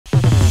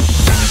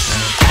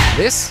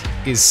This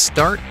is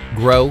Start,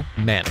 Grow,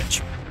 Manage,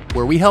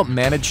 where we help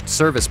managed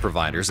service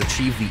providers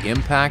achieve the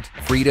impact,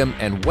 freedom,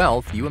 and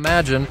wealth you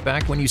imagined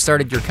back when you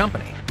started your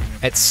company.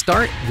 At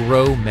Start,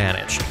 Grow,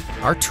 Manage,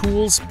 our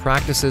tools,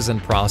 practices,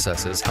 and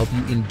processes help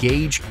you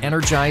engage,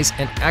 energize,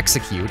 and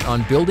execute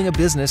on building a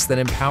business that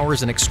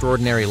empowers an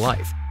extraordinary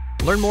life.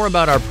 Learn more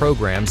about our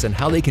programs and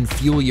how they can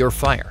fuel your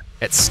fire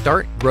at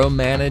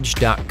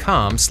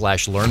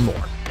startgrowmanage.com/learn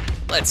more.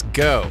 Let's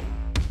go.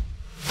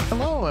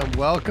 Hello and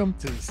welcome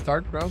to the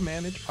Start, Grow,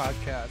 Manage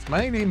podcast.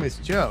 My name is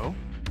Joe.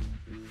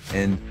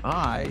 And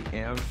I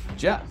am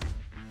Jeff.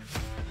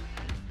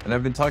 And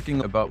I've been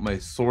talking about my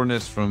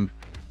soreness from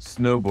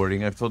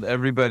snowboarding. I've told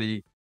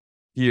everybody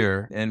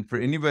here, and for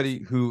anybody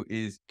who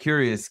is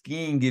curious,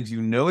 skiing gives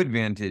you no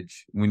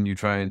advantage when you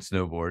try and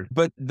snowboard.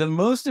 But the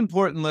most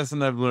important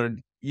lesson I've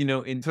learned,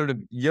 in sort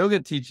of yoga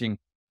teaching,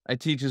 I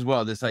teach as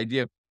well, this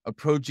idea of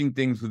approaching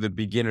things with a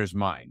beginner's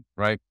mind,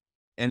 right?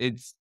 And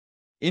it's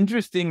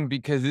interesting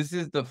because this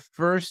is the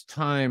first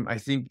time, I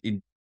think,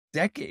 in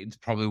decades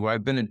probably, where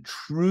I've been a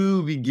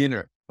true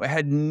beginner. I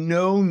had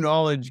no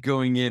knowledge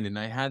going in, and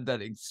I had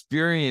that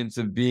experience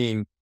of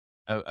being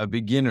a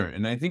beginner.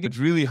 And I think it's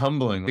really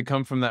humbling to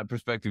come from that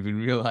perspective and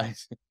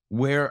realize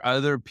where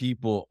other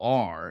people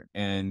are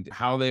and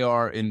how they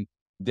are in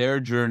their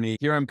journey.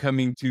 Here I'm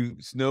coming to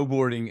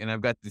snowboarding, and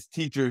I've got this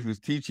teacher who's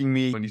teaching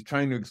me, and he's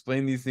trying to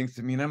explain these things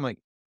to me. And I'm like,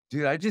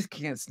 dude, I just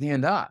can't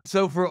stand up.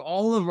 So for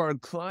all of our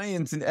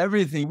clients and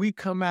everything, we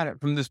come at it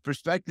from this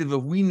perspective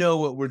of we know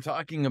what we're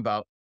talking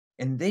about,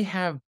 and they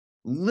have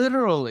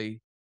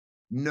literally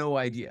no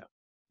idea,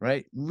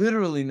 right?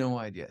 Literally no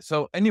idea.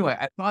 So anyway,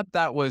 I thought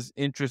that was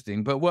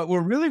interesting. But what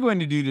we're really going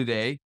to do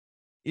today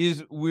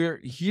is we're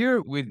here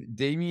with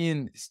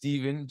Damien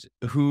Stevens,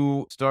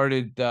 who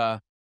started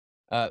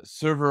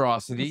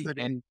Servosity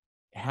and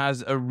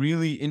has a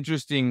really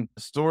interesting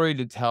story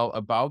to tell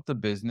about the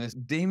business.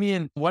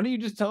 Damien, why don't you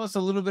just tell us a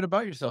little bit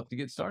about yourself to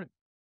get started?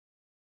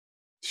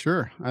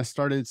 Sure. I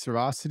started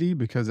Servosity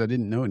because I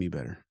didn't know any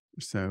better.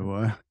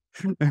 So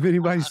if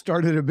anybody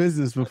started a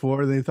business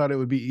before, they thought it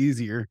would be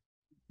easier.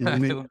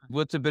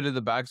 What's a bit of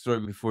the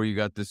backstory before you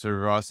got to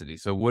Servosity?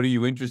 So what are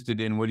you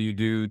interested in? What do you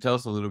do? Tell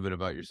us a little bit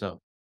about yourself.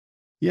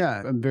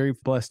 Yeah, I'm very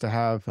blessed to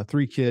have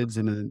 3 kids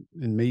and an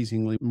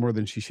amazingly more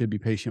than she should be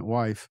patient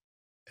wife.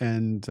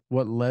 And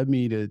what led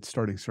me to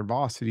starting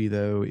Servosity,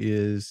 though,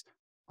 is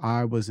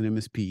I was an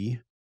MSP,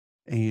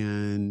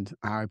 and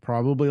I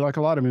probably, like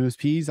a lot of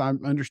MSPs, I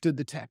understood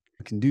the tech.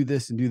 I can do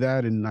this and do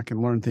that, and I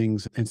can learn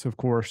things. And so, of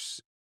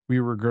course, we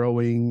were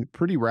growing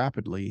pretty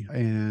rapidly,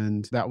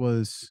 and that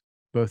was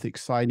both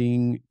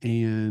exciting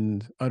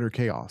and utter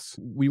chaos.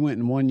 We went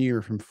in 1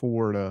 year from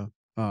 4 to,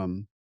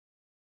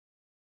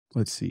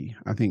 let's see,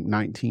 I think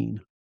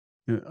 19.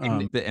 The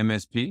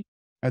MSP?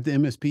 At the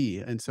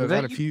MSP. And so Was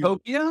that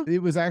Utopia?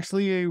 It was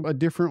actually a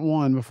different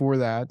one before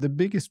that. The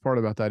biggest part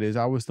about that is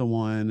I was the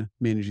one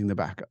managing the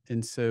backup.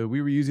 And so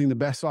we were using the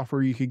best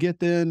software you could get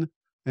then.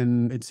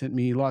 And it sent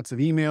me lots of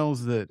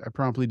emails that I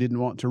promptly didn't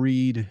want to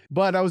read.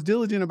 But I was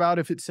diligent about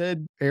if it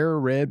said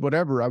error, red,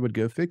 whatever, I would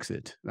go fix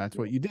it. That's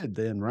what you did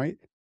then, right?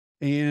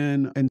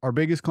 And our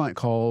biggest client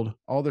called.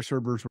 All their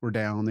servers were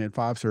down. They had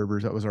 5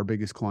 servers. That was our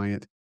biggest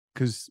client.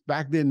 Because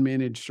back then,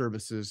 managed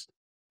services,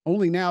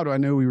 only now do I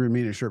know we were in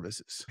managed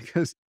services,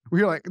 because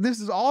we were like,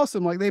 this is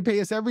awesome. Like, they pay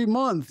us every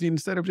month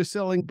instead of just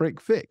selling break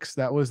fix.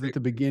 That was at the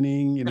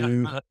beginning,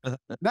 Now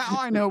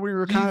I know we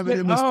were kind of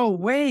an oh,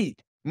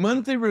 wait.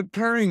 Monthly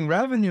recurring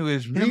revenue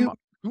is really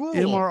cool.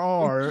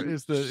 MRR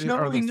is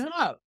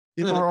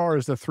MRR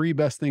is the 3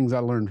 best things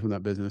I learned from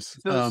that business.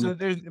 So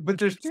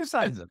there's 2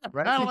 sides of it,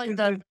 right? I like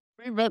that.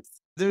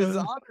 There's the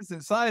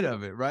opposite side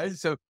of it, right?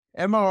 So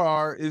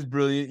MRR is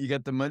brilliant. You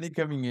got the money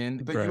coming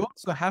in, but you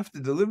also have to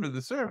deliver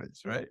the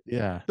service, right?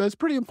 Yeah. That's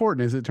pretty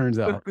important, as it turns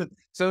out.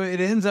 So it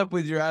ends up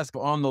with your ask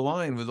on the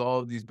line with all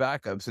of these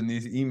backups and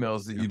these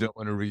emails that you don't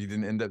want to read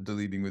and end up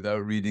deleting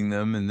without reading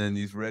them. And then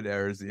these red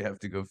errors that you have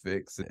to go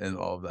fix and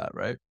all of that,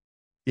 right?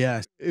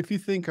 Yeah. If you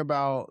think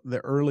about the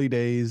early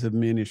days of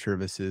managed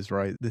services,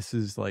 right? This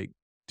is like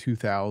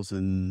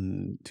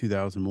 2000,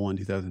 2001,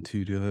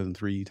 2002,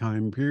 2003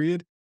 time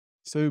period.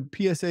 So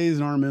PSAs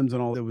and RMMs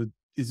and all that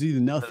is either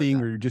nothing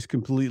or just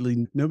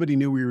completely, nobody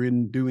knew we were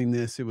doing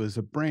this. It was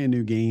a brand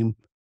new game.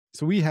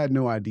 So we had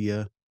no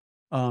idea.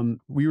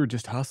 We were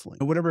just hustling.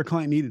 Whatever a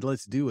client needed,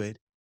 let's do it.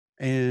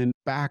 And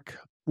back,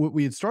 what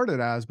we had started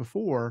as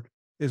before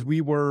is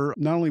we were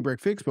not only break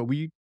fix, but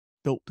we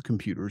built the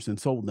computers and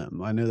sold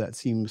them. I know that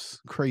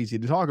seems crazy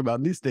to talk about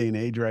in this day and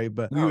age, right?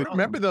 But we would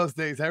remember those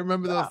days. I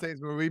remember those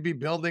days where we'd be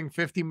building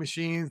 50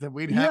 machines that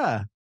we'd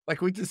have.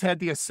 Like, we just had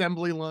the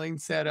assembly line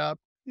set up.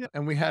 Yeah.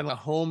 And we had a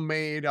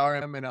homemade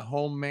RM and a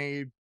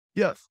homemade.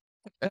 Yes.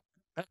 Yeah.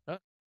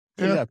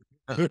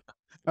 That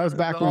was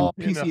back when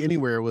PC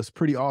Anywhere was a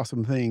pretty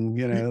awesome thing,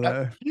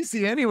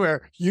 PC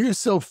Anywhere. You're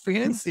so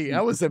fancy.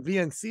 I was a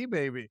VNC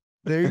baby.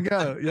 There you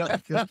go. Yeah.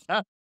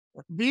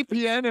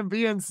 VPN and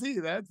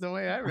VNC. That's the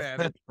way I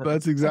ran it.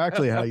 That's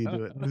exactly how you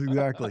do it. That's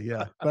exactly.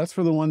 Yeah. That's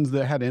for the ones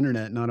that had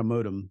internet, not a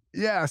modem.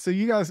 Yeah. So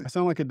you guys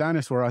sound like a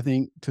dinosaur, I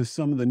think, to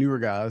some of the newer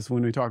guys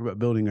when we talk about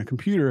building a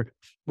computer.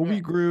 But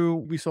we grew,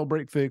 we sold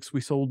break fix,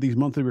 we sold these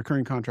monthly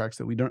recurring contracts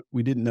that we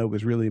didn't know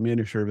was really a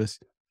managed service.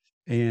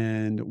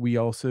 And we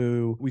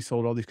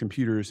sold all these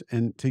computers.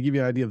 And to give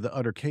you an idea of the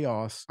utter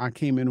chaos, I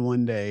came in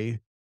one day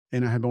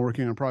and I had been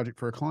working on a project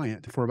for a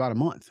client for about a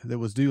month that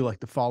was due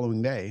like the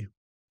following day.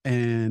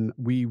 And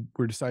we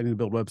were deciding to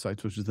build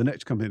websites, which is the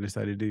next company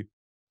decided to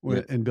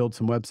do, and build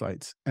some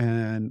websites.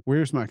 And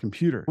where's my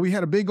computer? We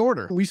had a big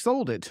order. We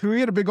sold it.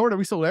 We had a big order.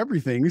 We sold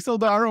everything. We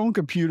sold our own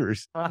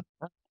computers.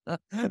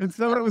 And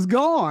so it was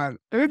gone.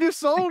 And we just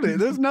sold it.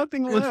 There's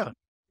nothing left.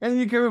 And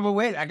you come, but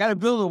wait, I got to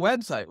build a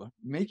website.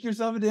 Make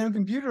yourself a damn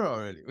computer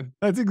already.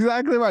 That's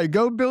exactly right.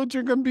 Go build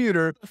your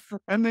computer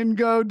and then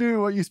go do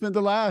what you spent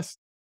the last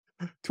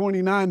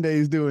 29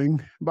 days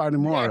doing by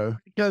tomorrow. Yeah,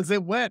 because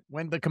it went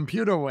when the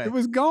computer went. It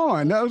was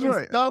gone. That was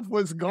right. Stuff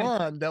was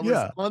gone. That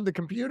was on the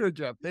computer,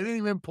 Jeff. They didn't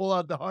even pull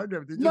out the hard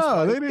drive. They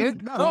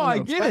didn't. No, I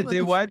get it.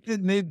 They wiped it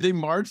and they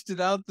marched it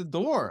out the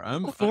door.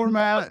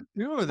 Format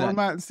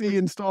C,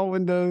 install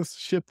Windows,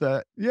 ship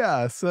that.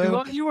 Yeah. So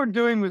all you were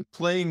doing was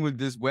playing with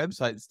this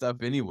website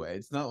stuff anyway.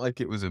 It's not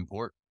like it was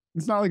important.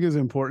 It's not like it was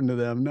important to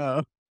them.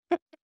 No.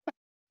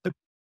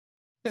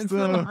 It's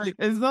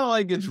not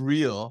like it's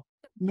real.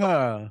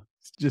 No.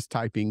 It's just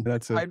typing.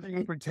 That's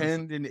typing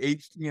pretend in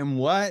HTML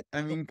what?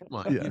 I mean, come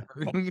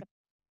on.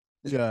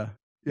 Yeah.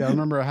 Yeah. I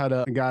remember I had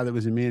a guy that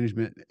was in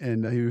management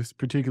and he was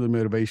particularly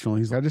motivational.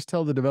 He's like, I just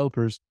tell the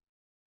developers,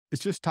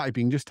 it's just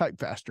typing, just type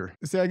faster.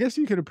 So I guess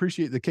you could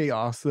appreciate the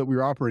chaos that we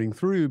were operating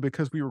through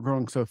because we were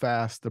growing so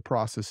fast. The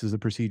processes, the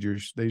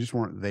procedures, they just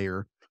weren't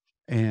there.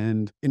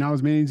 And I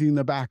was managing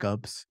the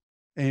backups.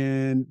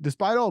 And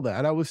despite all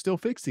that, I was still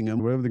fixing them.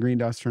 Wherever the green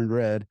dots turned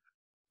red.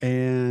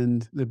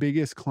 And the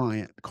biggest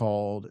client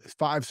called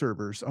 5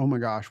 servers. Oh my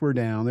gosh, we're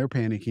down. They're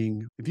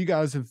panicking. If you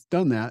guys have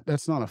done that,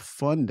 that's not a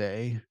fun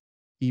day,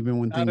 even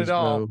when things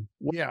go.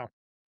 Yeah,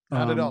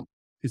 not at all.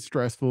 It's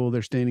stressful.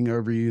 They're standing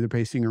over you. They're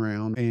pacing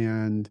around.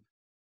 And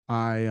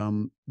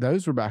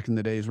those were back in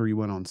the days where you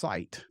went on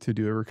site to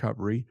do a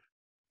recovery.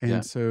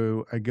 And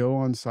so I go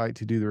on site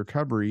to do the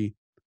recovery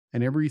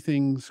and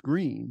everything's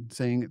green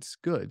saying it's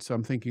good. So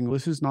I'm thinking, well,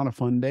 this is not a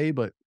fun day,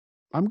 but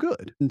I'm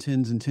good. And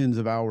tens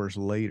of hours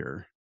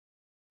later,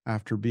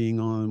 after being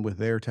on with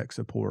their tech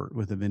support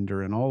with the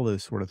vendor and all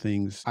those sort of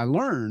things, I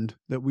learned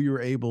that we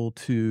were able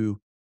to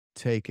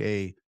take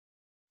a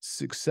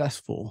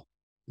successful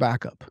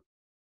backup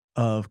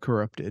of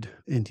corrupted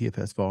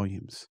NTFS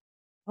volumes.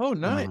 Oh,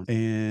 nice.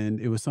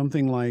 And it was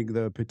something like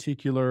the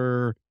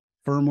particular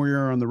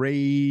firmware on the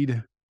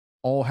RAID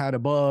all had a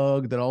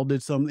bug that all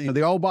did something.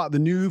 They all bought the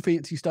new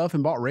fancy stuff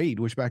and bought RAID,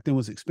 which back then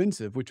was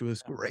expensive, which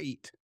was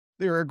great.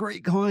 They were a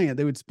great client.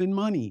 They would spend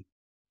money.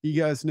 You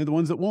guys know the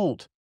ones that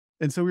won't.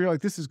 And so we were like,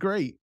 this is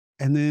great.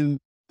 And then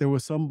there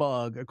was some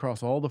bug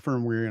across all the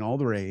firmware and all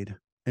the RAID.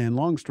 And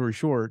long story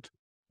short,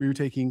 we were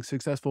taking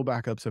successful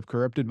backups of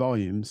corrupted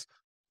volumes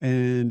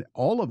and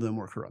all of them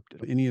were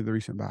corrupted, any of the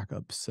recent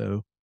backups.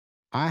 So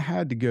I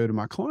had to go to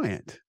my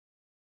client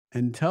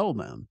and tell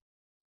them,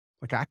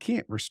 like, I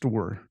can't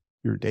restore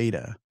your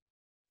data.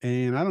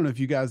 And I don't know if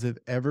you guys have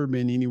ever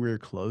been anywhere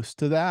close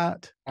to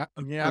that. I've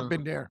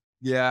been there.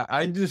 Yeah,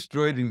 I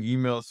destroyed an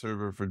email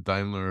server for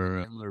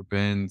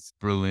Daimler-Benz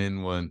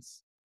Berlin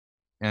once.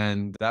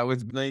 And that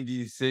was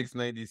 96,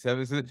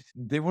 97. So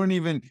they weren't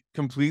even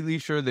completely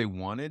sure they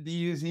wanted to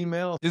use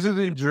email. This is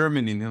in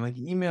Germany. And they're like,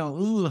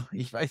 email,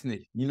 ich weiß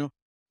nicht,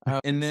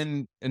 and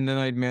then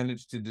I'd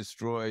managed to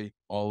destroy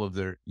all of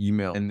their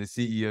email. And the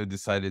CEO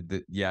decided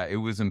that, it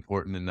was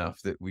important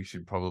enough that we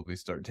should probably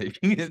start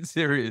taking it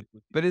seriously.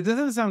 But it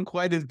doesn't sound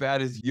quite as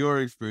bad as your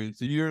experience.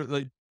 So you're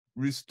like,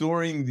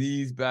 restoring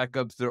these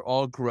backups, they're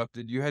all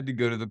corrupted. You had to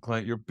go to the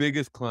client, your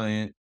biggest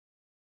client.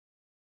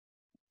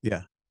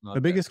 Yeah.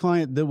 The biggest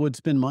client that would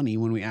spend money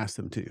when we asked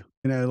them to,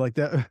 like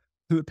that,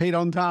 paid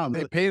on time.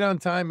 They paid on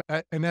time.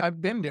 And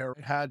I've been there,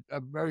 had a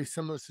very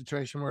similar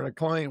situation where a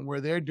client where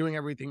they're doing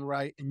everything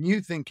right and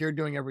you think you're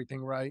doing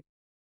everything right.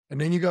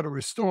 And then you go to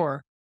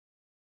restore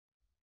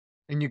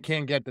and you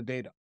can't get the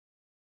data.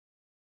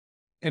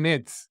 And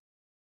it's,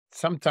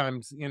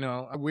 sometimes,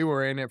 we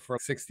were in it for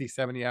 60,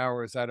 70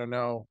 hours. I don't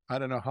know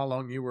how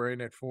long you were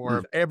in it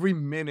for. Every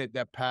minute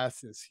that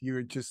passes,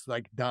 you're just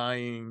like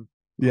dying.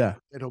 Yeah.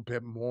 A little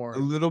bit more. A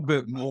little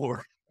bit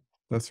more.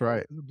 That's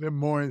right. A little bit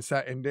more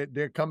inside. And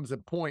there comes a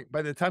point,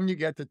 by the time you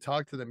get to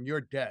talk to them,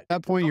 you're dead. At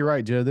that point, you're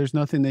right, Joe. There's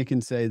nothing they can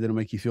say that'll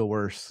make you feel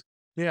worse.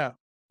 Yeah.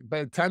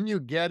 By the time you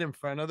get in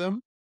front of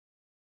them,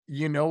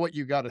 you know what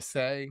you got to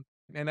say.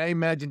 And I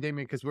imagine,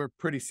 Damien, because we're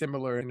pretty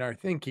similar in our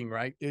thinking,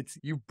 right? It's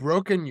you've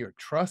broken your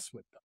trust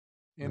with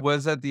them.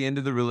 Was that the end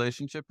of the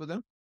relationship with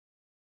them?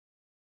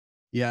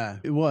 Yeah,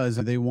 it was.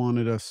 They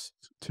wanted us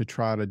to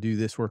try to do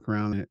this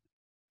workaround. And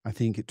I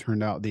think it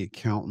turned out the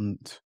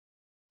accountant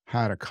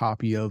had a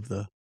copy of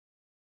the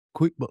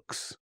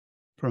QuickBooks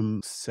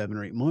from 7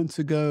 or 8 months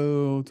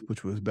ago,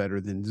 which was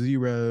better than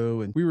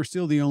 0. And we were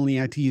still the only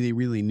IT they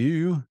really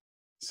knew.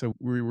 So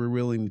we were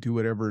willing to do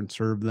whatever and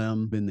serve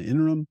them in the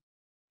interim.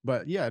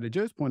 But yeah, to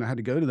Joe's point, I had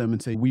to go to them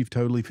and say, we've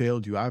totally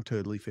failed you. I've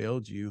totally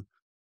failed you.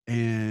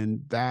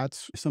 And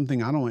that's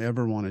something I don't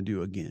ever want to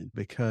do again,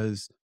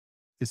 because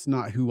it's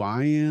not who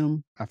I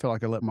am. I felt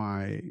like I let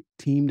my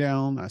team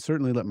down. I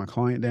certainly let my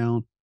client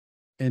down.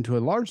 And to a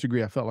large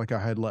degree, I felt like I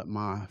had let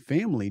my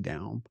family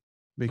down,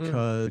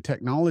 because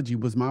technology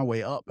was my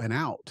way up and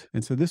out.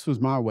 And so this was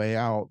my way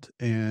out.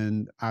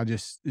 And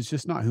it's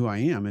just not who I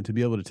am. And to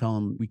be able to tell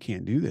them, we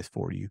can't do this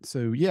for you.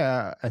 So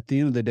yeah, at the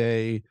end of the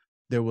day,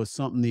 there was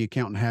something the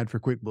accountant had for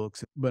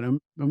QuickBooks, but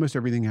almost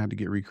everything had to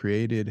get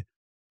recreated.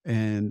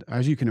 And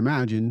as you can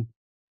imagine,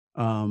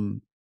 all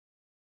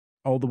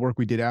the work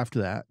we did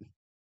after that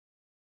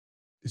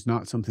is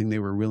not something they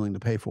were willing to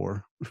pay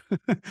for.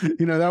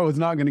 That was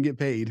not going to get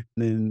paid.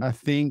 And I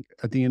think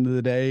at the end of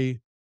the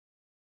day,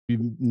 we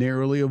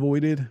narrowly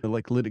avoided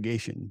like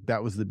litigation.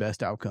 That was the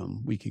best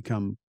outcome we could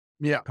come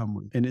with.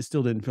 And it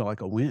still didn't feel like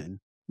a win.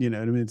 You know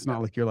what I mean? It's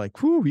not like you're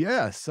like, whew,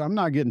 yes, I'm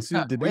not getting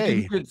sued today.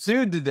 We can get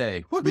sued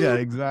today. Yeah,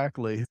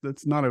 exactly.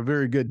 That's not a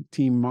very good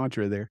team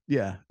mantra there.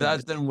 Yeah.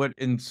 That's then what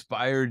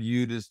inspired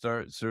you to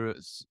start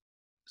Servosity.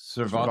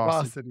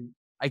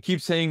 I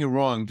keep saying it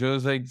wrong.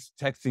 Joe's like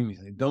texting me,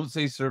 like, don't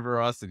say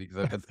Servosity,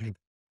 because I have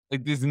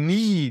like this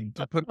need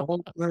to put a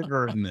whole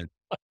server in it.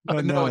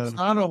 But no, it's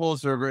not a whole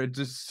server. It's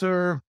just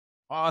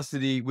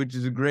Servosity, which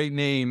is a great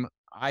name.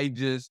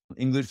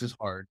 English is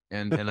hard.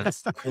 And I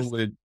struggle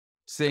with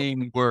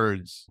saying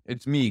words.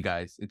 It's me,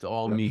 guys. It's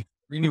all me.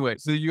 Anyway,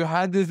 so you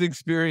had this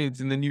experience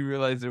and then you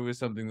realized there was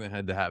something that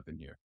had to happen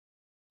here.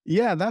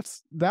 Yeah,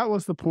 that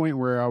was the point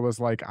where I was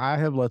like, I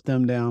have let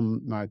them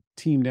down, my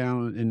team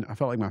down, and I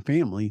felt like my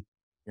family.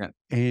 Yeah.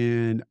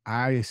 And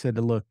I said,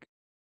 look,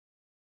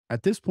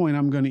 at this point,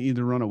 I'm going to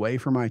either run away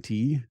from IT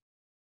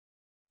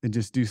and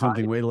just do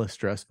something way less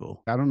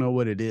stressful. I don't know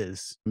what it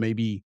is.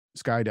 Maybe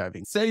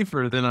skydiving.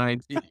 Safer than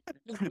IT.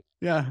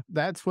 Yeah,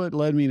 that's what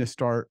led me to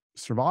start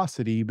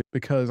Servosity,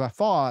 because I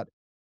thought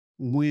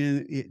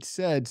when it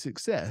said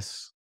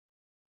success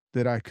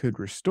that I could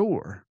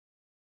restore.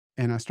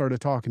 And I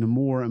started talking to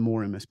more and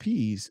more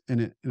MSPs,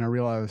 and I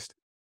realized,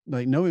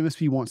 like, no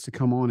MSP wants to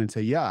come on and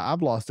say, yeah,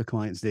 I've lost a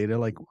client's data.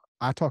 Like,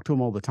 I talk to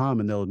them all the time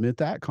and they'll admit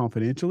that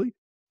confidentially,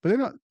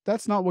 but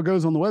that's not what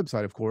goes on the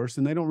website, of course.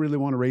 And they don't really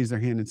want to raise their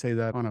hand and say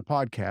that on a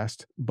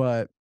podcast,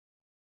 but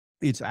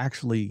it's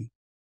actually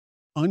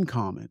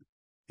uncommon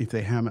if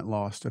they haven't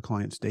lost a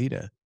client's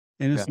data.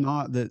 And it's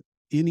not that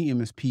any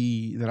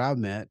MSP that I've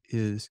met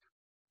is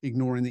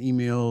ignoring the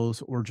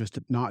emails or just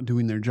not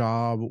doing their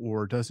job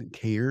or doesn't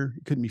care.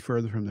 It couldn't be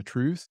further from the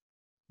truth.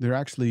 They're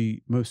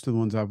actually, almost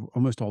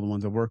all the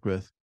ones I've worked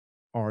with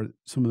are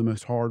some of the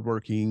most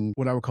hardworking,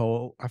 what I would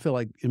call, I feel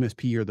like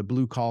MSP are the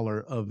blue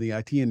collar of the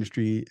IT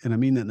industry. And I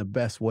mean that in the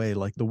best way.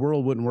 Like, the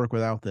world wouldn't work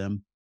without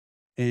them.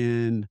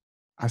 And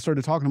I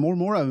started talking to more and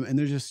more of them. And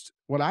there's just,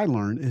 what I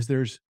learned is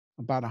there's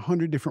about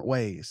 100 different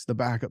ways the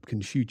backup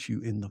can shoot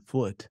you in the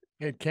foot.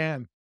 It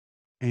can.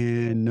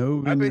 And no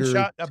I've been vendor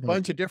shot a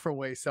bunch of different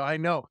ways, so I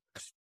know.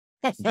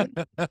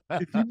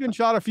 if you've been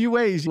shot a few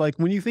ways, like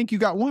when you think you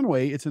got one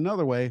way, it's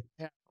another way.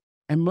 Yeah.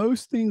 And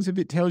most things, if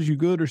it tells you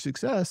good or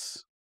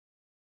success,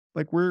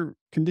 like, we're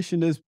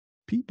conditioned as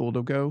people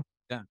to go,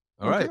 yeah,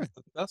 all right,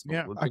 that's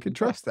yeah, I can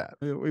trust that.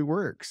 It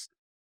works.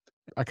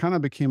 I kind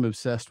of became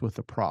obsessed with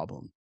the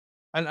problem.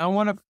 And I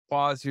want to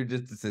pause here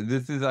just to say,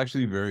 this is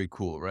actually very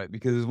cool, right?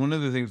 Because it's one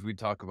of the things we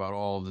talk about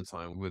all the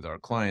time with our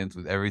clients,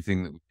 with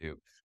everything that we do.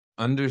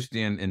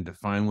 Understand and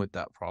define what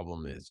that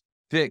problem is.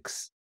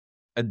 Fix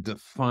a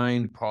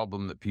defined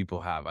problem that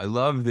people have. I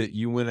love that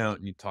you went out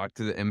and you talked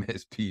to the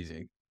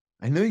MSPs.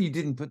 I know you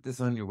didn't put this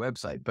on your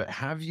website, but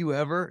have you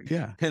ever?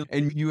 Yeah.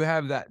 And you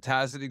have that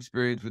tacit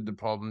experience with the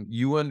problem.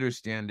 You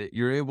understand it.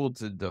 You're able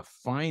to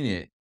define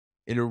it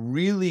in a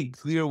really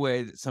clear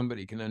way that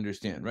somebody can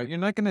understand, right? You're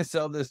not going to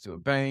sell this to a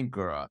bank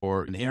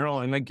or an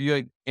airline. Like,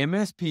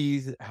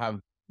 MSPs have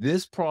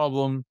this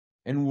problem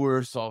and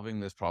we're solving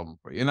this problem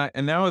for you.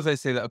 And now as I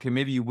say that, okay,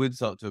 maybe you would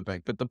sell it to a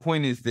bank, but the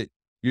point is that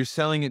you're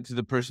selling it to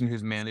the person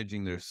who's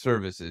managing their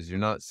services. You're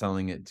not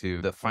selling it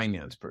to the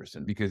finance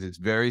person, because it's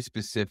very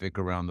specific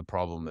around the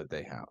problem that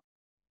they have.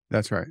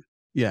 That's right.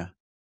 Yeah.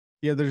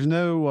 Yeah. There's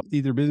no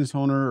either business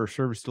owner or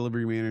service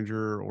delivery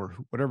manager or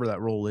whatever that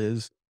role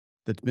is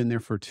that's been there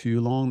for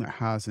too long that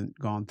hasn't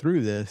gone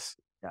through this.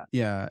 Yeah.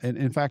 Yeah. And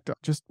in fact,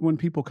 just when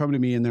people come to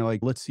me and they're like,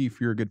 let's see if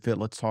you're a good fit,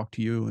 let's talk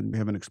to you, and we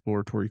have an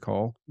exploratory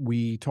call.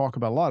 We talk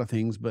about a lot of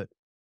things, but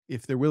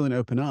if they're willing to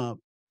open up,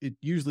 it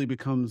usually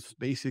becomes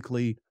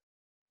basically,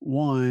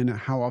 one,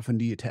 how often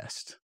do you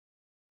test?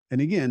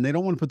 And again, they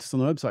don't want to put this on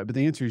the website, but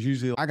the answer is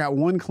usually, I got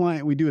one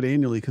client, we do it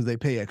annually because they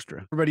pay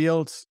extra. Everybody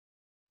else,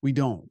 we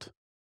don't.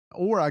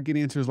 Or I get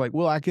answers like,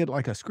 well, I get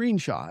like a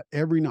screenshot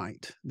every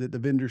night that the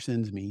vendor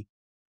sends me.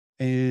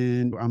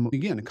 And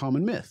again, a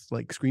common myth,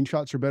 like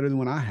screenshots are better than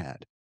what I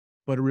had.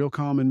 But a real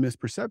common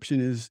misperception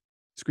is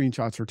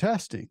screenshots are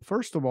testing.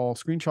 First of all,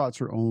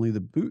 screenshots are only the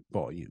boot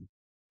volume.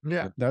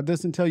 Yeah. That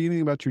doesn't tell you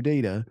anything about your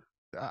data.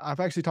 I've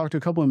actually talked to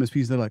a couple of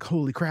MSPs. They're like,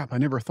 holy crap, I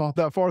never thought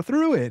that far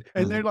through it.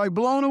 And they're like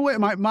blown away,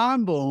 my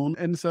mind blown.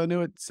 And so I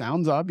know it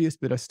sounds obvious,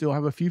 but I still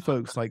have a few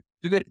folks like,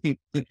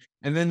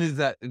 and then is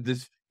that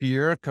this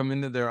fear come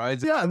into their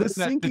eyes? yeah, this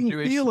sinking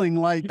feeling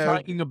like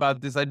talking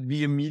about this, I'd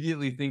be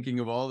immediately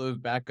thinking of all those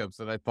backups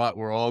that I thought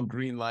were all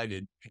green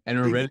lighted and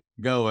are ready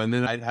to go. And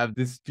then I'd have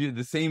this fear,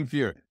 the same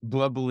fear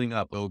bubbling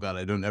up. Oh God,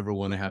 I don't ever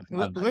want to have to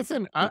have that.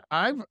 Listen,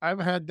 I've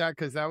had that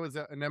because I was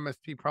an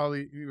MSP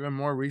probably even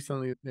more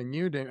recently than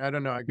you did. I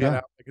don't know. I got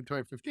out like in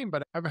 2015,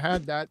 but I've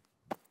had that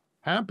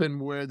happen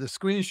where the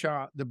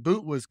screenshot, the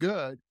boot was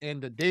good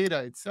and the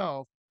data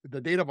itself, the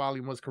data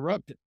volume was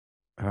corrupted.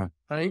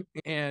 Right.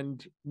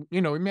 And, we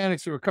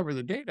managed to recover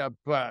the data,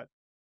 but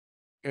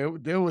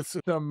there was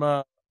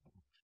some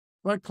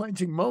like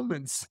clenching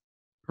moments.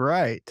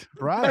 Right.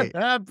 That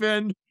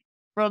happened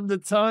from the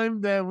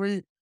time that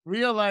we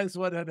realized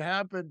what had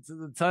happened to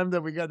the time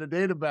that we got the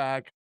data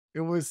back.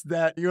 It was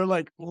that you're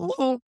like,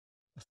 oh.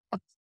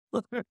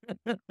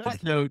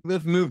 No,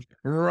 let's move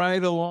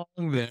right along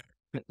there.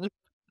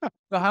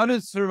 So how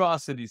does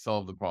Servosity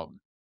solve the problem?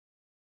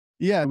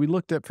 Yeah, we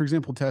looked at, for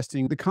example,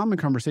 testing. The common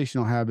conversation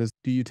I'll have is,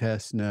 do you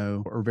test?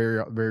 No, or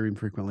very, very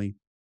infrequently.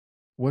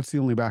 What's the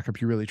only backup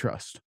you really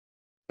trust?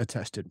 A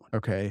tested one.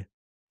 Okay.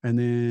 And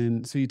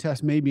then, so you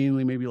test maybe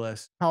only, maybe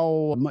less.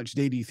 How much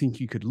data do you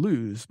think you could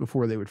lose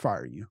before they would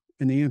fire you?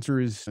 And the answer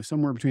is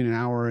somewhere between an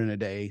hour and a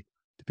day,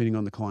 depending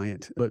on the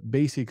client. But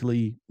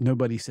basically,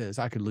 nobody says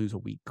I could lose a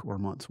week or a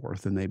month's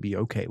worth and they'd be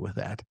okay with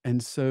that.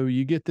 And so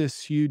you get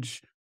this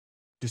huge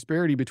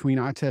disparity between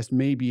I test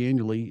maybe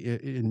annually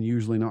and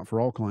usually not for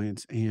all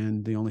clients.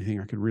 And the only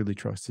thing I could really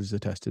trust is a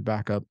tested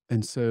backup.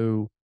 And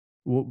so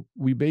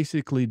we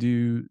basically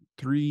do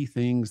three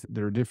things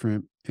that are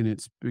different. And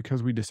it's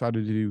because we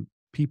decided to do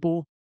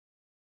people,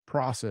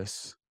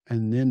 process,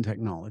 and then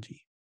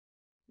technology.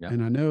 Yeah.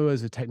 And I know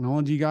as a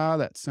technology guy,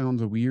 that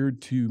sounds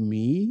weird to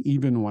me,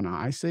 even when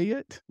I say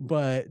it.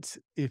 But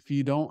if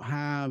you don't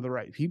have the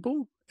right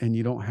people and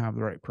you don't have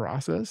the right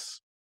process,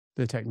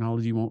 the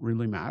technology won't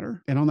really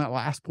matter. And on that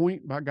last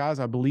point, guys,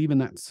 I believe in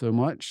that so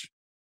much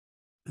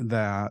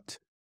that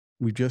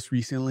we just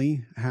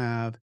recently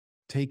have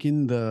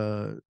taken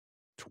the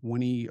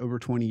over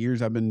 20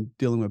 years I've been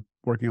dealing with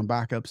working on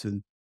backups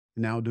and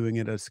now doing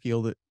it at a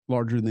scale that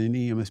larger than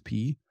any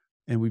MSP.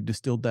 And we've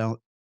distilled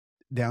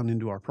down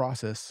into our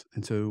process.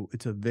 And so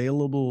it's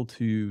available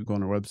to go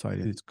on our website,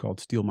 and it's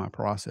called Steal My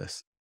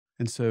Process.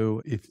 And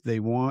so if they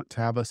want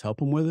to have us help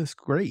them with this,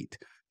 great.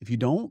 If you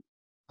don't,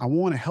 I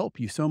want to help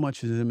you so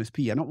much as an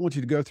MSP. I don't want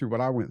you to go through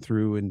what I went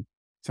through, and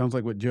it sounds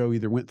like what Joe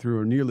either went through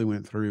or nearly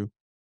went through.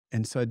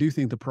 And so I do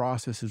think the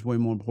process is way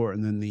more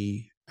important than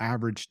the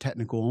average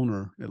technical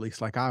owner, at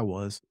least like I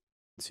was.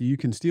 So you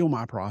can steal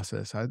my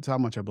process. That's how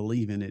much I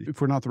believe in it.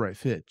 If we're not the right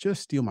fit,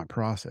 just steal my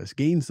process,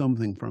 gain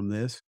something from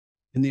this.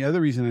 And the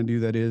other reason I do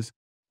that is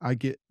I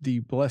get the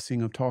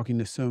blessing of talking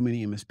to so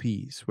many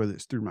MSPs, whether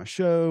it's through my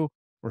show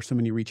or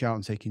somebody reach out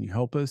and say, can you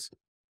help us?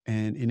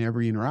 And in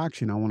every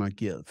interaction, I want to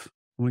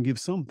give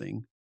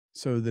something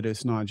so that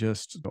it's not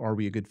just, are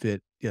we a good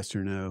fit? Yes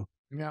or no.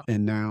 Yeah.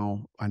 And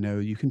now I know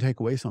you can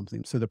take away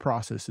something. So the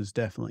process is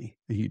definitely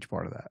a huge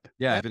part of that.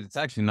 Yeah. But it's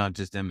actually not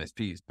just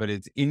MSPs, but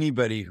it's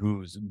anybody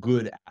who's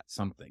good at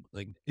something.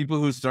 Like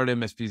people who start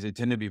MSPs, they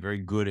tend to be very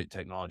good at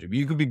technology. But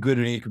you could be good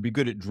at it. You could be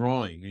good at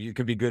drawing, or you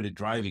could be good at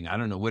driving. I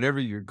don't know,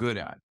 whatever you're good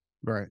at.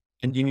 Right.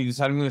 And you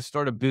decide, I'm going to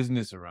start a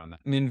business around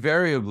that. And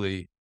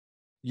invariably,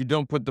 you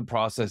don't put the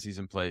processes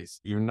in place.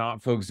 You're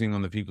not focusing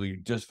on the people. You're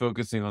just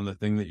focusing on the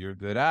thing that you're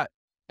good at.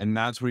 And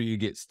that's where you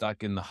get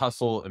stuck in the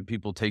hustle, and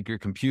people take your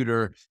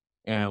computer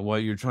and while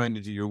you're trying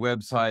to do your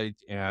website,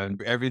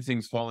 and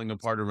everything's falling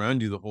apart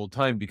around you the whole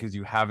time because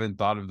you haven't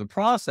thought of the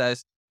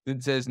process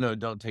that says, no,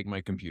 don't take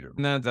my computer.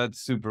 And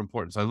that's super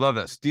important. So I love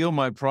that. Steal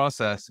My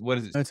Process. What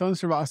is it? It's on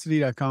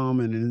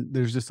Servosity.com, and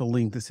there's just a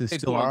link that says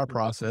Steal Our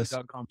Process.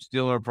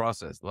 Steal Our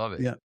Process. Love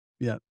it. Yeah.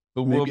 Yeah.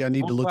 But maybe I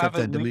need to look up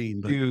that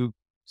domain. To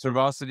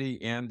Servosity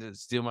and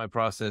Steal My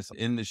Process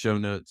in the show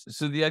notes.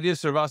 So the idea of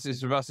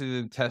Servosity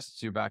then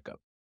tests your backup.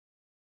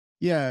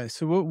 Yeah.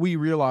 So what we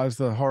realized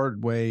the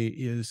hard way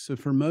is, so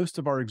for most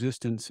of our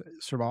existence,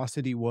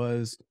 Servosity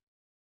was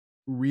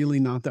really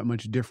not that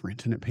much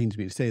different, and it pains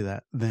me to say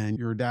that, than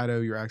your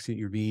Datto, your Accent,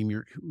 your Veeam,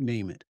 your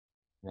name it.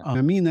 Yeah.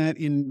 I mean that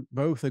in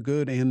both a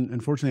good and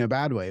unfortunately a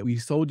bad way. We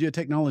sold you a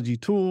technology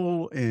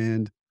tool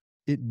and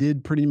it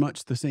did pretty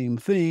much the same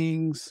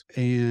things.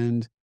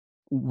 And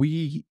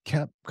we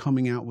kept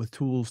coming out with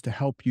tools to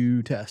help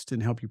you test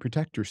and help you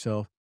protect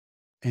yourself.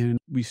 And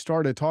we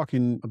started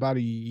talking about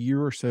a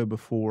year or so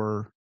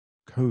before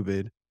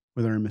COVID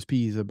with our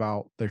MSPs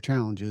about their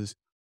challenges,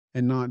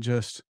 and not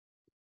just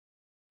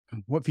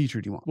what feature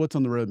do you want? What's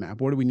on the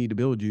roadmap? What do we need to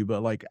build you?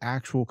 But like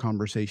actual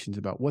conversations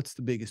about what's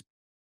the biggest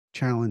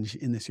challenge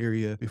in this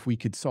area. If we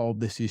could solve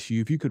this issue,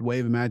 if you could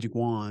wave a magic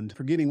wand,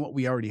 forgetting what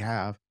we already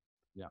have.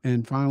 Yeah.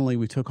 And finally,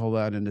 we took all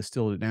that and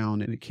distilled it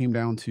down, and it came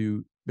down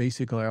to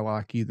basically I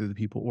like either the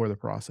people or the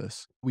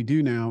process. What we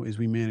do now is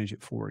we manage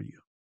it for you.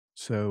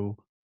 So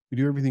We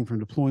do everything from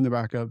deploying the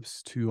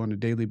backups to on a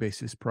daily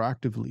basis,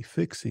 proactively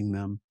fixing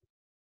them,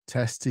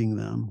 testing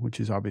them, which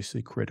is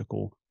obviously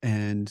critical.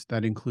 And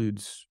that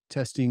includes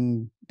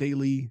testing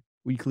daily,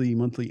 weekly,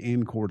 monthly,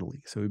 and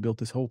quarterly. So we built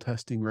this whole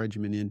testing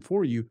regimen in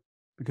for you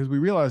because we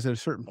realized at a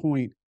certain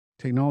point,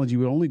 technology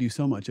would only do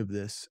so much of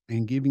this,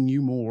 and giving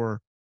you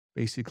more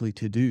basically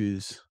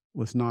to-dos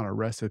was not a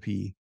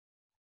recipe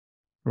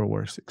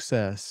for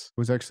success.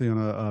 I was actually on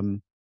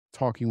a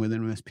talking with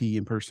an MSP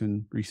in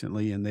person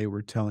recently, and they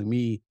were telling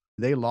me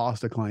they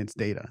lost a client's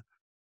data.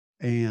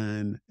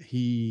 And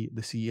the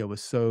CEO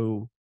was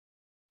so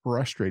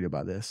frustrated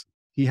by this.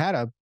 He had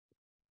a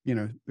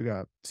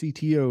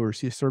CTO or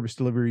service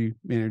delivery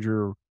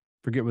manager,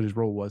 forget what his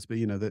role was, but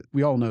that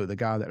we all know the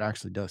guy that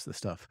actually does the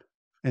stuff.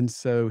 And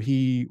so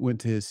he went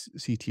to his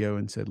CTO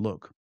and said,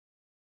 look,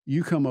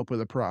 you come up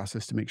with a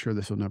process to make sure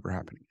this will never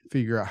happen.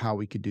 Figure out how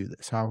we could do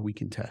this, how we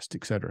can test,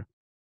 et cetera.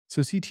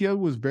 So CTO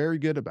was very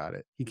good about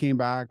it. He came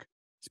back,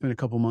 spent a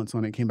couple months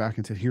on it, came back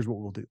and said, here's what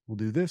we'll do. We'll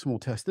do this and we'll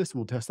test this and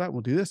we'll test that. And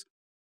we'll do this.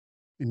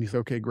 And he said,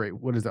 okay, great.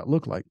 What does that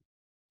look like?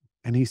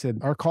 And he said,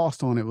 our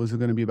cost on it was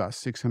going to be about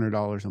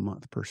 $600 a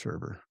month per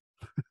server.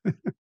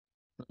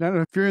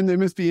 Now, if you're in the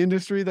MSP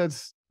industry,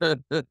 that's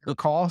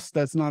cost.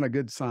 That's not a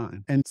good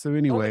sign. And so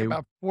anyway,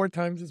 about 3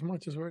 times as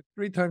much as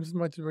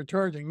we're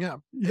charging. Yeah.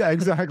 Yeah,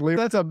 exactly.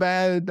 That's a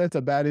bad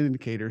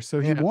indicator. So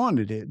he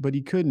wanted it, but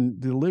he couldn't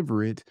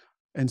deliver it.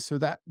 And so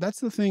that's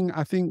the thing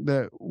I think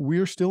that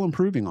we're still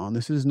improving on.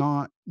 This is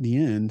not the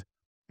end.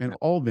 And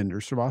all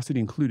vendors, Servosity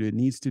included,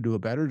 needs to do a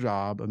better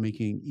job of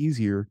making it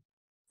easier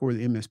for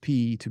the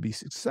MSP to be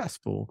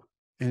successful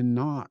and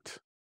not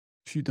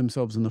shoot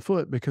themselves in the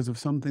foot because of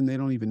something they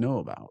don't even know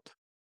about.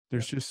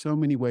 There's just so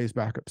many ways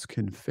backups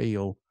can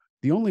fail.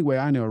 The only way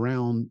I know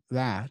around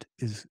that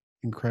is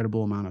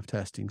incredible amount of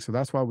testing. So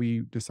that's why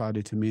we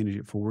decided to manage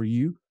it for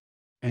you.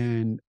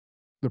 And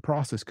the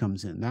process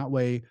comes in. That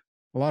way,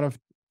 a lot of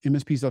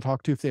MSPs I'll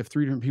talk to, if they have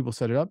 3 different people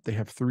set it up, they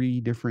have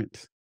 3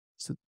 different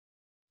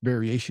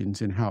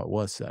variations in how it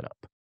was set up.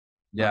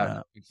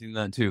 Yeah, we've seen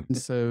that too. And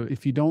so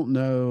if you don't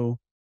know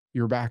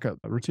your backup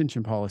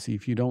retention policy,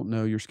 if you don't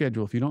know your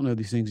schedule, if you don't know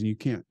these things and you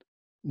can't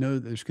know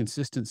that there's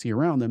consistency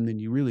around them, then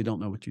you really don't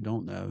know what you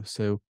don't know.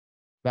 So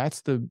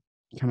that's the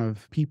kind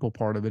of people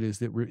part of it, is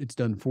that it's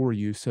done for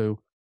you. So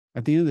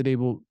at the end of the day,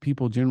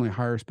 people generally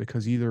hire us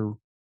because either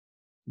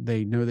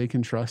they know they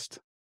can trust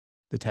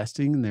the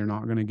testing and they're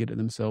not going to get it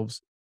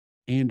themselves,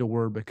 and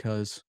or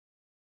because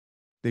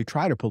they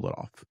try to pull it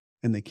off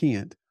and they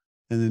can't,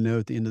 and they know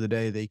at the end of the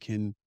day they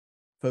can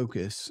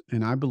focus.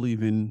 And I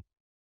believe in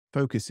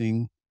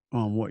focusing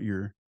on what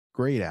you're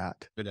great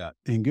at, Good at.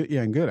 and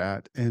good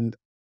at. And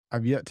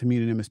I've yet to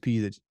meet an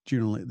MSP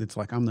that's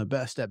like, I'm the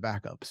best at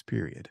backups,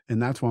 period.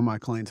 And that's why my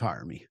clients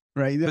hire me,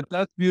 right? But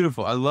that's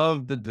beautiful. I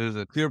love that there's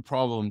a clear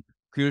problem,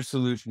 clear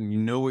solution. You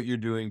know what you're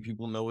doing.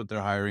 People know what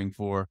they're hiring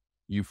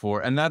you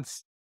for. And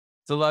it's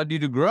allowed you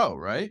to grow,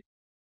 right?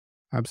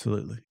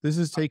 Absolutely. This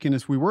has taken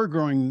us, we were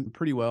growing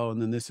pretty well. And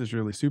then this has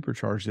really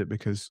supercharged it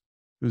because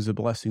it was a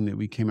blessing that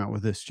we came out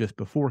with this just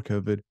before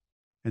COVID.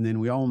 And then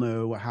we all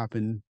know what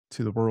happened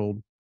to the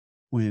world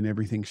when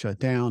everything shut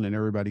down and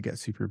everybody got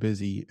super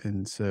busy.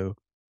 And so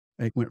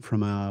it went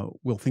from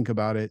we'll think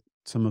about it.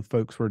 Some of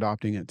folks were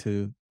adopting it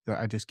to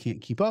I just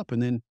can't keep up.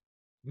 And then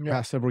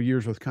past several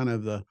years with kind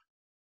of the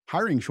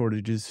hiring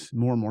shortages,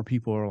 more and more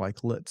people are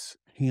like, let's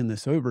hand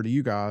this over to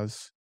you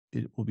guys.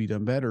 It will be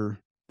done better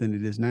than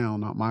it is now.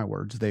 Not my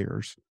words,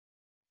 theirs.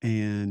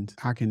 And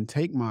I can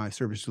take my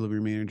service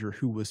delivery manager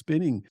who was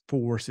spending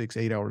 4, 6,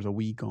 8 hours a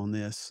week on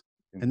this,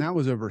 and that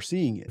was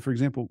overseeing it. For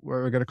example,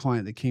 I got a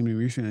client that came to me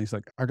recently and he's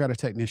like, I got a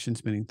technician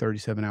spending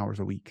 37 hours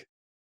a week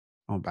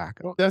on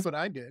backup. Well, that's what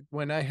I did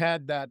when I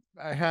had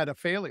a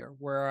failure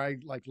where I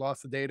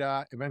lost the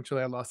data.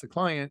 Eventually I lost the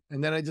client,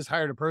 and then I just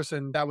hired a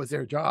person that was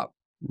their job.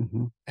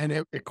 Mm-hmm. And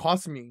it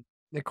cost me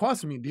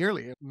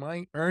dearly.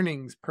 My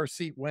earnings per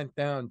seat went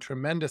down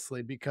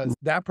tremendously because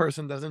that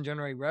person doesn't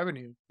generate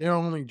revenue. Their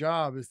only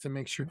job is to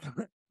make sure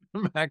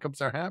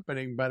backups are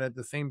happening. But at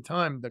the same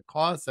time, the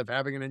cost of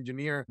having an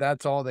engineer,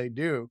 that's all they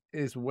do,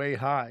 is way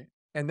high.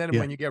 And then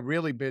when you get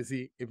really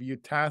busy, if you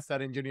task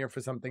that engineer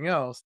for something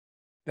else,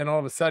 then all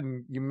of a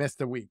sudden you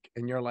missed a week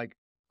and you're like,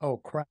 oh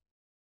crap.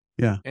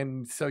 Yeah.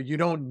 And so you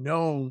don't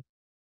know.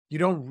 You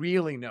don't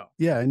really know.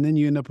 Yeah. And then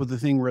you end up with the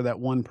thing where that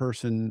one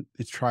person,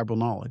 it's tribal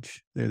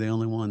knowledge. They're the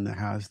only one that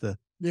has the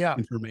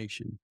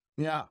information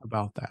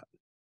about that.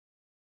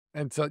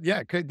 And so,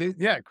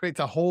 it creates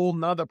a whole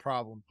nother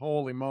problem.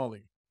 Holy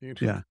moly.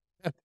 Yeah.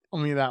 Tell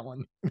me that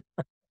one.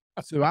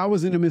 So I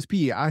was in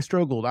MSP. I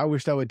struggled. I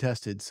wished I would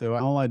tested. So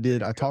all I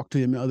did, I talked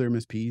to other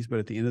MSPs, but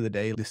at the end of the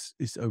day, this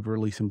is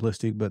overly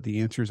simplistic, but the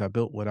answers, I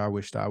built what I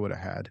wished I would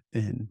have had.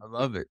 And I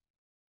love it.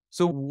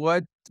 So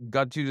what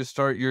got you to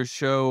start your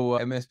show,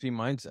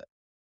 MSPMindset?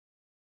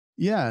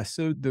 Yeah.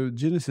 So the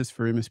genesis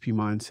for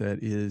MSPMindset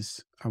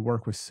is I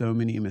work with so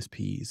many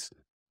MSPs,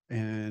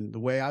 and the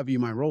way I view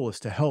my role is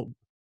to help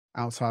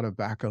outside of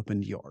backup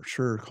and DR.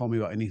 Sure, call me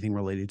about anything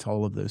related to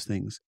all of those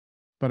things.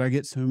 but I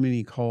get so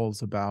many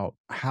calls about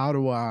how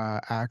do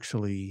I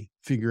actually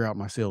figure out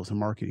my sales and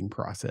marketing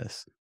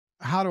process?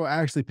 How do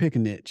I actually pick a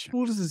niche?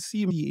 What does the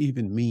CME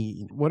even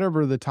mean?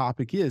 Whatever the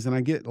topic is. And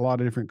I get a lot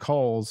of different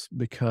calls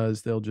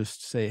because they'll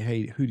just say,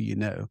 hey, who do you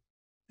know?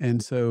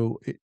 And so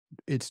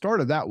it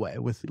started that way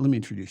with, let me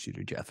introduce you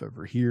to Jeff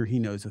over here. He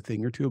knows a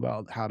thing or two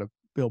about how to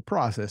build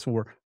process,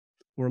 or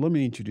let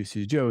me introduce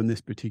you to Joe in this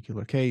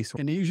particular case.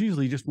 And it was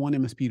usually just one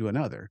MSP to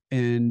another.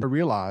 And I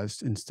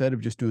realized instead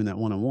of just doing that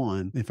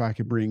one-on-one, if I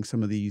could bring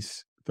some of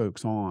these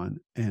folks on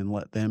and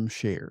let them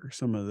share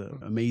some of the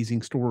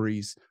amazing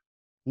stories,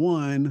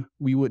 one,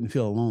 we wouldn't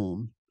feel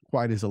alone,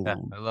 quite as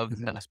alone. I love as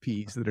that.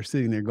 MSPs that are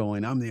sitting there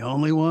going, I'm the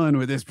only one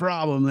with this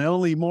problem, the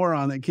only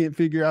moron that can't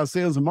figure out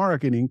sales and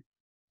marketing.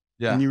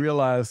 Yeah. And you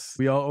realize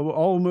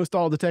almost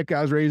all the tech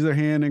guys raise their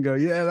hand and go,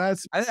 yeah,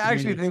 I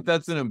actually think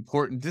that's an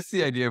important, just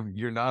the idea of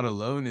you're not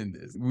alone in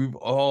this. We've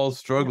all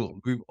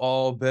struggled. We've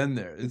all been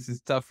there. This is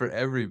tough for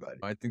everybody.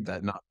 I think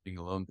that not being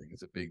alone thing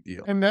is a big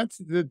deal. And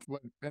that's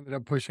what ended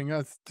up pushing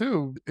us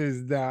too,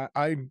 is that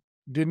I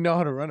didn't know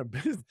how to run a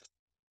business.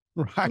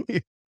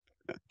 right.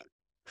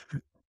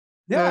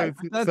 Yeah.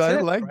 That's So I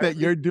it, like right? that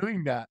you're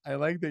doing that. I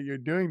like that you're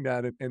doing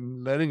that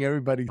and letting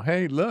everybody,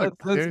 hey, look.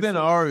 That's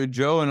been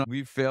Joe and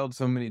we failed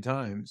so many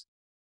times.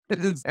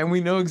 And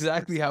we know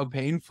exactly how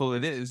painful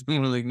it is.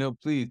 We're like, no,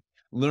 please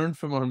learn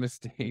from our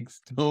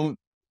mistakes. Don't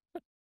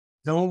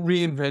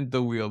reinvent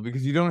the wheel,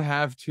 because you don't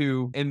have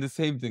to. And the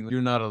same thing,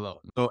 you're not alone.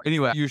 So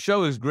anyway, your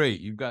show is great.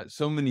 You've got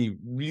so many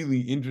really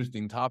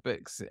interesting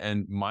topics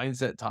and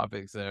mindset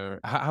topics there.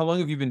 How long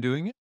have you been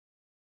doing it?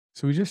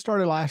 So we just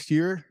started last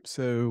year.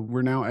 So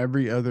we're now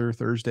every other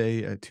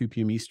Thursday at 2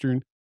 p.m.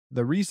 Eastern.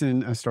 The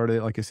reason I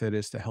started, like I said,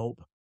 is to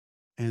help.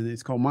 And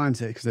it's called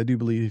mindset because I do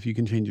believe if you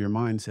can change your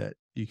mindset,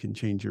 you can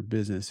change your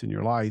business and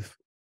your life.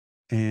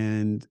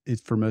 And it's,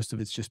 for most of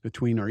it's just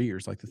between our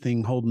ears, like the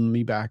thing holding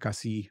me back, I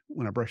see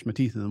when I brush my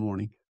teeth in the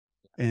morning.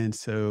 And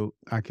so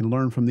I can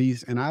learn from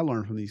these, and I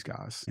learn from these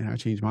guys, and I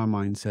change my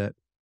mindset.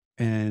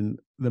 And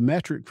the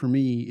metric for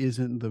me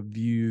isn't the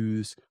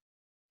views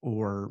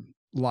or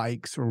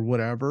likes or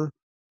whatever.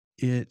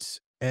 It's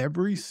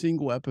every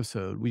single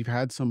episode we've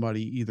had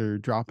somebody either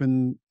drop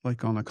in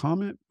like on a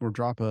comment or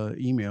drop a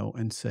email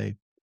and say,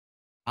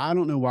 I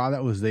don't know why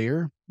that was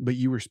there, but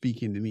you were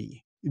speaking to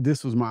me.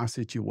 This was my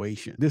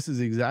situation. This is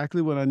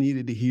exactly what I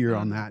needed to hear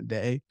on that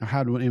day. I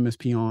had one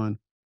MSP on.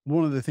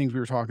 One of the things we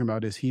were talking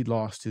about is he'd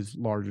lost his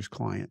largest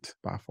client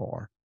by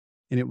far.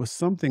 And it was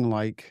something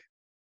like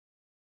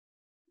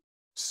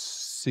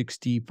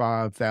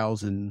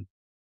 65,000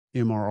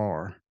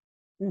 MRR.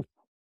 Ooh.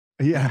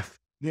 Yeah.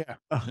 Yeah.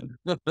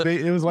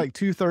 It was like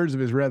 2/3 of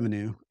his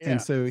revenue. Yeah.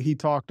 And so he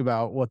talked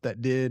about what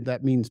that did.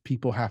 That means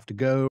people have to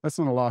go. That's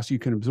not a loss you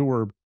can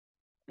absorb.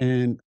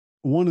 And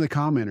one of the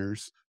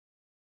commenters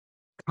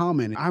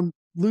commented, I'm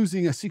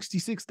losing a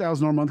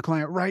 $66,000 a month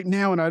client right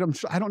now. And I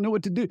don't know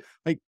what to do.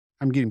 Like,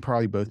 I'm getting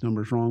probably both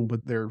numbers wrong,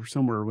 but they're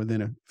somewhere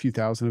within a few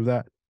thousand of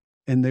that.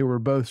 And they were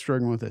both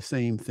struggling with the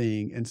same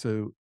thing. And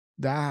so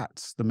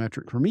that's the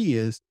metric for me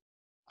is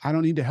I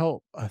don't need to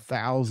help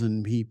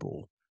 1,000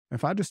 people.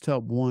 If I just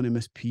help one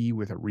MSP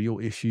with a real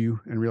issue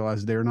and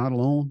realize they're not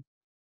alone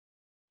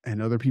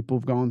and other people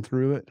have gone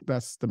through it,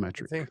 that's the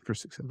metric for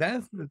success.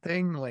 That's the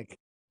thing. Like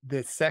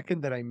the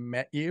second that I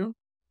met you,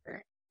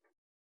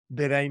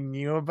 that I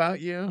knew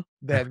about you,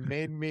 that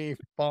made me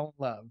fall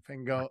in love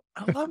and go,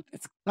 I love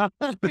this guy.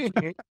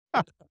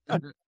 I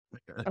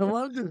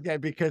love this guy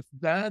because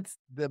that's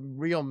the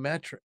real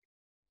metric.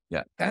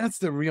 Yeah. That's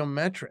the real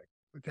metric.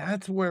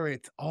 That's where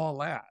it's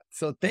all at.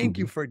 So thank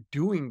you for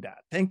doing that.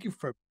 Thank you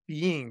for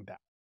being that.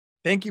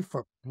 Thank you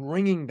for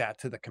bringing that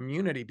to the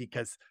community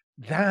because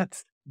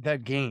that's the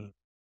game.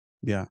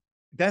 Yeah.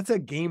 That's a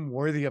game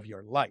worthy of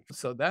your life.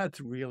 So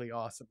that's really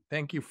awesome.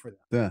 Thank you for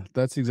that. Yeah,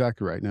 that's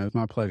exactly right. No, it's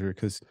my pleasure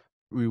because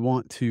we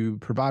want to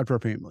provide for our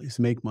families,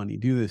 make money,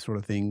 do this sort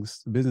of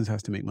things. The business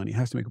has to make money,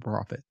 has to make a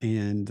profit.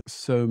 And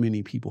so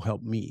many people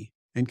help me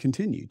and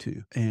continue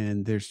to.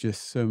 And there's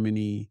just so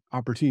many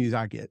opportunities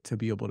I get to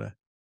be able to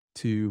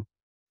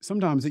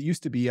sometimes it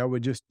used to be I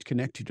would just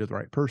connect you to the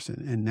right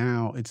person. And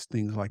now it's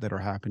things like that are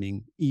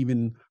happening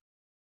even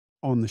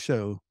on the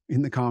show,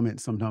 in the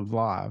comments, sometimes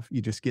live.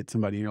 You just get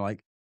somebody and you're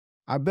like,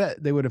 I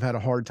bet they would have had a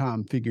hard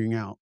time figuring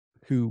out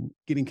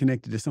getting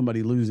connected to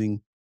somebody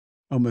losing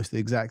almost the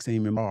exact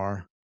same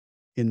MR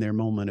in their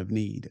moment of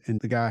need.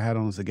 And the guy I had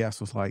on as a guest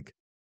was like,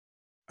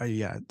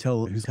 yeah,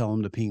 tell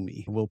him to ping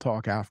me. We'll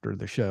talk after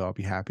the show. I'll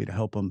be happy to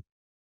help him.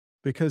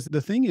 Because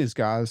the thing is,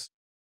 guys,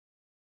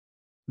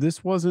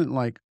 this wasn't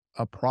like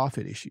a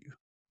profit issue.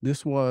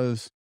 This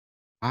was,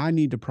 I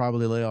need to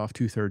probably lay off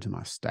 2/3 of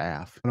my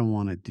staff. I don't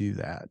want to do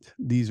that.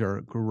 These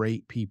are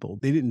great people.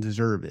 They didn't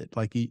deserve it.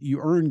 Like you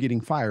earn getting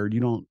fired. You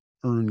don't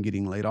earn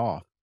getting laid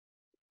off.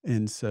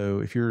 And so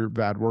if you're a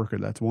bad worker,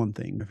 that's one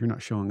thing if you're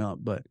not showing up.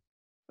 But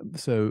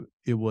so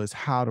it was,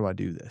 how do I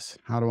do this?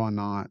 How do I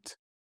not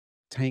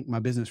tank my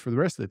business for the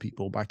rest of the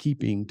people by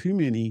keeping too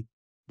many?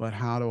 But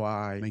how do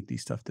I make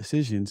these tough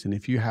decisions? And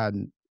if you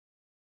hadn't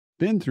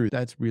been through,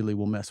 that's really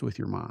will mess with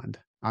your mind.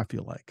 I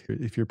feel like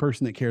if you're a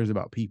person that cares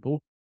about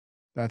people,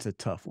 that's a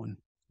tough one.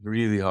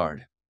 Really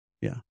hard.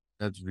 Yeah.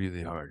 That's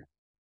really hard.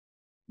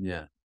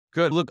 Yeah.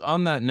 Good. Look,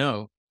 on that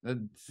note, that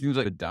seems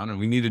like a downer.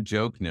 We need a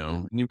joke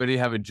now. Anybody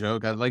have a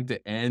joke? I'd like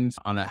to end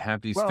on a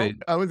happy Well, state.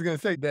 I was going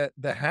to say that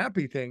the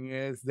happy thing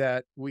is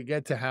that we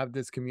get to have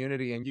this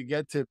community and you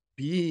get to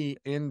be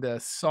in the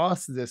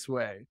sauce this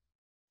way.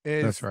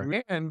 That's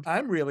right. And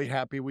I'm really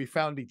happy we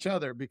found each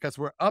other because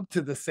we're up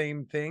to the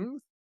same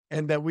things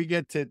and that we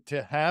get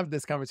to have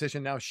this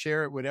conversation now,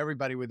 share it with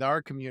everybody, with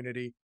our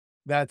community.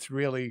 That's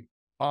really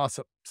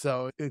awesome.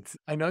 So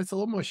I know it's a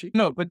little mushy.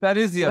 No, but that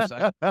is the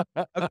upside.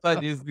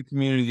 Upside is the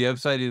community. The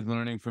upside is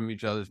learning from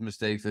each other's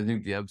mistakes. I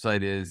think the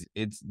upside is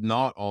it's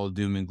not all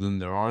doom and gloom.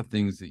 There are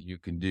things that you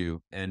can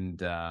do. And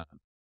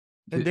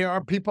there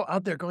are people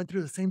out there going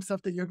through the same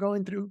stuff that you're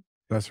going through.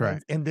 That's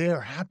right. And they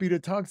are happy to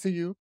talk to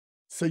you.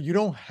 So you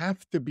don't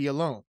have to be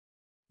alone.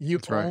 You're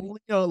only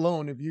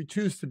alone if you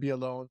choose to be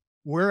alone.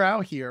 We're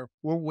out here.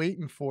 We're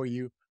waiting for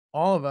you,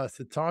 all of us,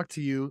 to talk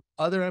to you,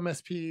 other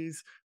MSPs,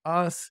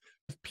 us,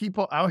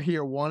 people out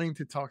here wanting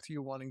to talk to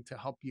you, wanting to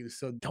help you.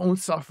 So don't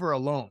suffer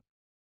alone.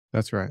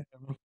 That's right.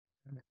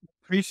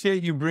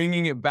 Appreciate you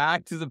bringing it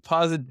back to the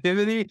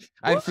positivity.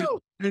 I feel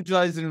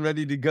energized and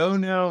ready to go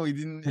now. We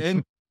didn't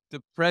end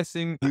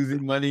depressing,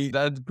 losing money.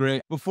 That's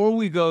great. Before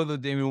we go though,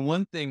 Damien,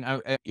 one thing,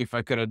 if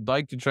I could, I'd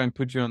like to try and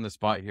put you on the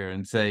spot here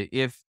and say,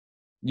 if,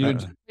 you know,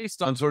 just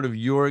based on sort of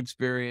your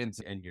experience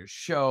and your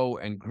show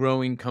and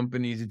growing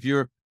companies, if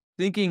you're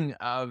thinking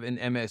of an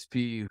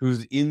MSP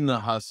who's in the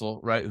hustle,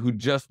 right? Who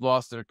just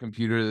lost their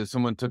computer, that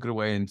someone took it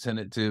away and sent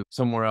it to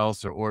somewhere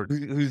else, or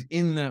who's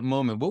in that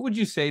moment, what would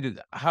you say to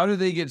them? How do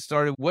they get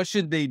started? What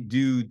should they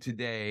do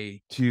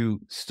today to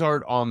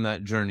start on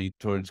that journey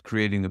towards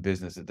creating a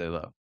business that they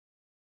love?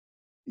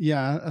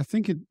 Yeah, I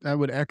think I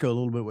would echo a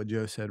little bit what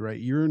Joe said, right?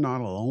 You're not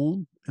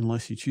alone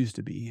unless you choose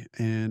to be.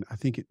 And I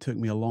think it took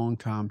me a long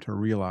time to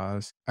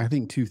realize, I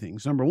think two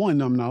things. Number one,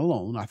 I'm not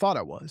alone. I thought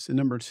I was. And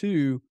number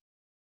two,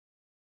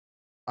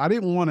 I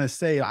didn't want to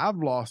say I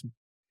lost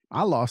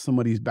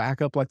somebody's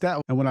backup like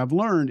that. And what I've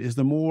learned is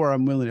the more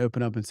I'm willing to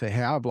open up and say,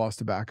 hey, I've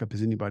lost a backup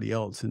as anybody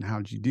else. And how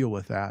did you deal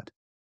with that?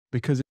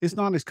 Because it's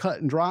not as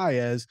cut and dry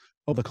as,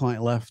 oh, the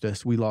client left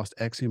us, we lost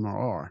X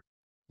MRR.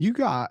 You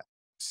got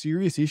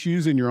serious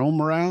issues in your own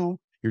morale.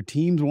 Your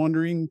team's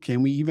wondering,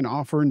 can we even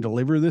offer and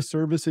deliver this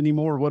service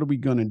anymore? What are we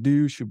going to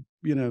do?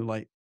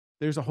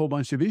 There's a whole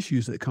bunch of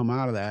issues that come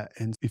out of that.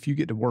 And if you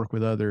get to work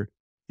with other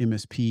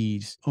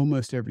MSPs,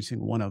 almost every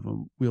single one of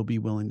them will be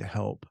willing to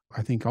help.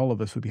 I think all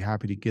of us would be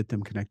happy to get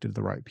them connected to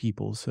the right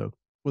people. So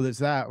whether it's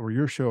that or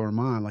your show or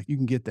mine, like you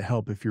can get the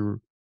help if you're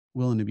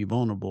willing to be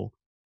vulnerable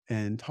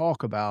and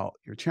talk about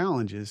your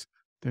challenges.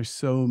 There's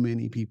so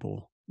many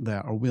people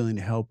that are willing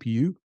to help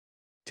you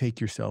take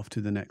yourself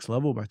to the next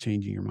level by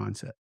changing your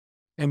mindset.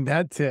 And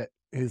that's it,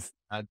 is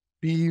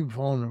be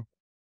vulnerable.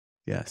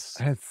 Yes.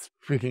 That's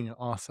freaking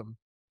awesome.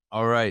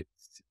 All right.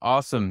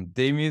 Awesome.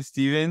 Damien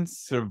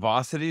Stevens,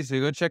 Servosity.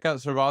 So go check out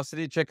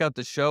Servosity. Check out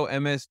the show,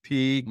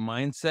 MSP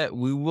Mindset.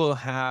 We will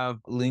have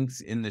links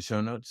in the show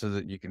notes so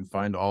that you can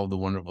find all the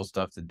wonderful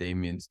stuff that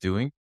Damien's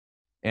doing.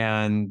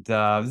 And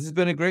this has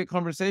been a great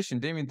conversation.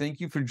 Damien, thank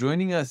you for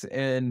joining us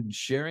and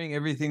sharing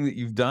everything that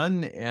you've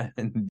done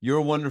and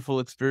your wonderful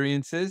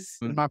experiences.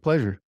 My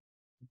pleasure.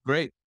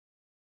 Great.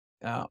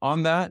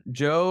 On that,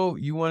 Joe,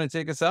 you want to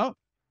take us out?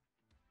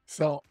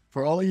 So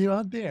for all of you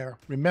out there,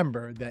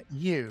 remember that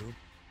you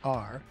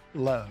are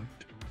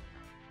loved.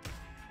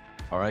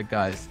 All right,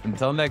 guys.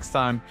 Until next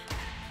time,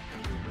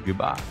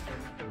 goodbye.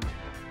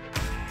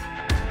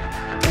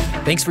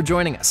 Thanks for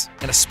joining us,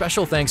 and a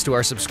special thanks to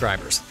our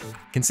subscribers.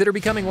 Consider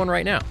becoming one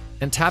right now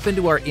and tap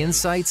into our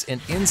insights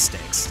and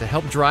instincts to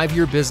help drive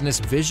your business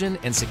vision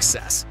and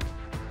success.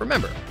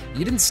 Remember,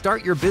 you didn't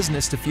start your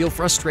business to feel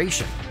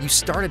frustration. You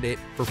started it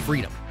for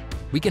freedom.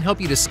 We can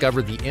help you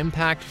discover the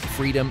impact,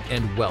 freedom,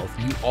 and wealth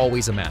you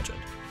always imagined.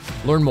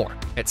 Learn more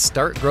at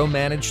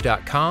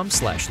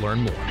startgrowmanage.com/learn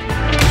more.